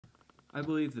I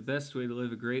believe the best way to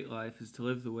live a great life is to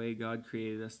live the way God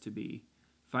created us to be.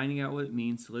 Finding out what it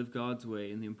means to live God's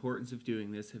way and the importance of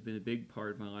doing this have been a big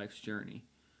part of my life's journey.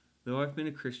 Though I've been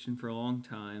a Christian for a long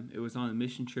time, it was on a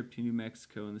mission trip to New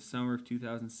Mexico in the summer of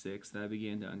 2006 that I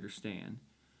began to understand.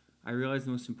 I realized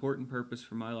the most important purpose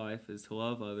for my life is to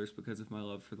love others because of my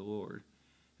love for the Lord.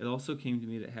 It also came to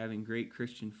me that having great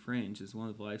Christian friends is one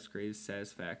of life's greatest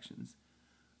satisfactions.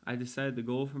 I decided the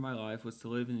goal for my life was to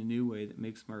live in a new way that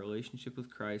makes my relationship with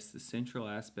Christ the central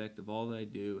aspect of all that I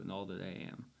do and all that I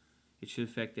am. It should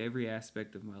affect every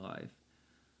aspect of my life.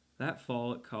 That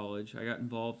fall at college, I got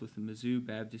involved with the Mizzou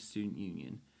Baptist Student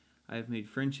Union. I have made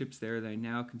friendships there that I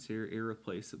now consider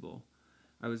irreplaceable.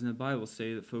 I was in a Bible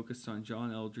study that focused on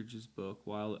John Eldredge's book,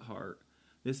 Wild at Heart.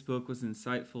 This book was an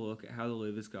insightful look at how to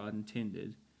live as God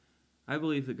intended. I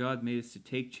believe that God made us to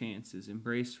take chances,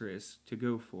 embrace risks, to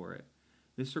go for it.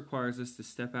 This requires us to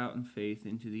step out in faith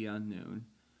into the unknown.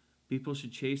 People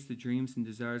should chase the dreams and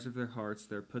desires of their hearts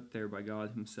that are put there by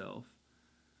God Himself.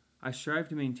 I strive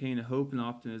to maintain a hope and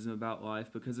optimism about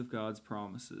life because of God's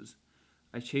promises.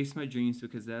 I chase my dreams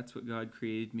because that's what God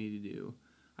created me to do.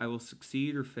 I will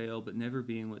succeed or fail, but never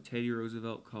be in what Teddy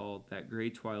Roosevelt called that gray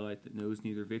twilight that knows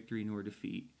neither victory nor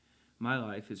defeat. My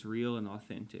life is real and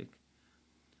authentic.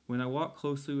 When I walk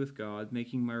closely with God,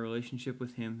 making my relationship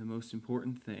with Him the most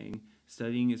important thing,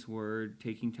 studying His Word,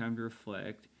 taking time to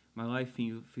reflect, my life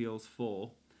feels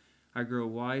full. I grow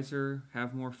wiser,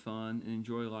 have more fun, and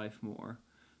enjoy life more.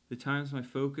 The times my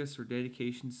focus or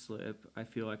dedication slip, I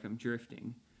feel like I'm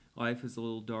drifting. Life is a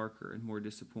little darker and more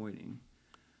disappointing.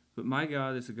 But my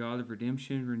God is a God of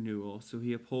redemption and renewal, so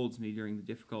He upholds me during the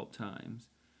difficult times.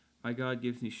 My God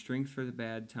gives me strength for the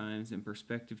bad times and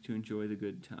perspective to enjoy the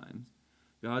good times.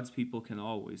 God's people can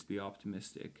always be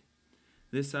optimistic.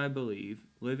 This I believe.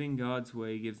 Living God's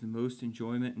way gives the most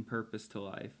enjoyment and purpose to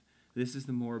life. This is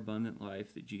the more abundant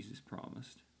life that Jesus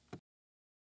promised.